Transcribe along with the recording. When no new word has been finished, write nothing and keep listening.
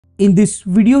In this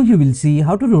video, you will see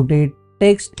how to rotate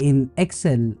text in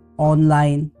Excel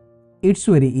online. It's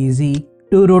very easy.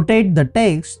 To rotate the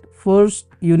text, first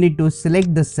you need to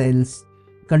select the cells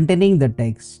containing the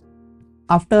text.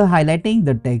 After highlighting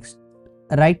the text,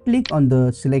 right click on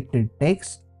the selected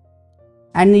text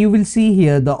and you will see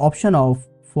here the option of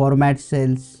Format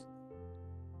Cells.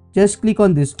 Just click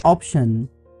on this option.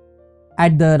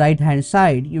 At the right hand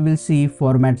side, you will see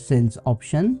Format Cells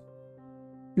option.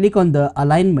 Click on the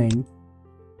alignment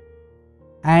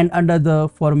and under the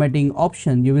formatting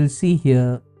option you will see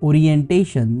here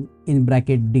orientation in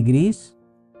bracket degrees.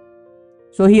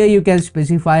 So here you can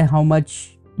specify how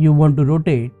much you want to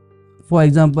rotate, for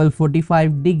example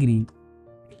 45 degree,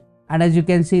 and as you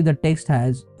can see the text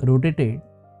has rotated.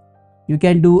 You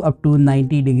can do up to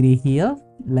 90 degree here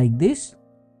like this,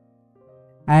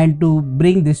 and to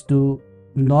bring this to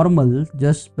normal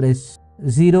just press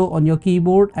 0 on your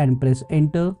keyboard and press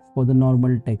enter for the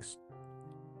normal text.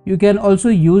 You can also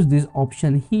use this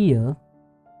option here.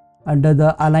 Under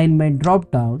the alignment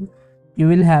drop down, you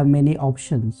will have many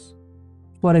options.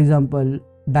 For example,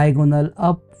 diagonal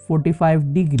up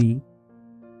 45 degree,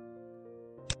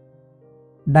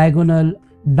 diagonal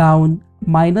down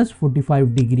minus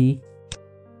 45 degree.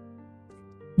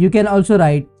 You can also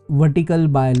write vertical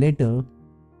by letter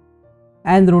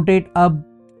and rotate up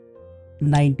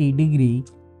 90 degree,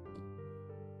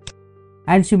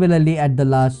 and similarly at the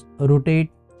last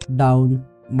rotate down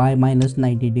by minus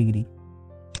 90 degree.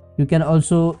 You can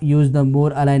also use the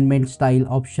more alignment style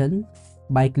option.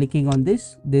 By clicking on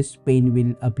this pane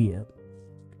will appear.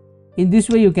 In this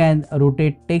way you can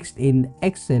rotate text in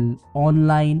Excel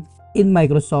online in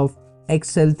Microsoft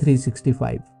Excel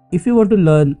 365. If you want to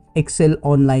learn Excel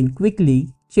online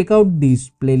quickly, check out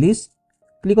these playlists.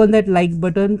 Click on that like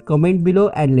button, comment below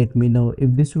and let me know if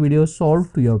this video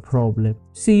solved your problem.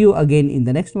 See you again in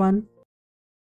the next one.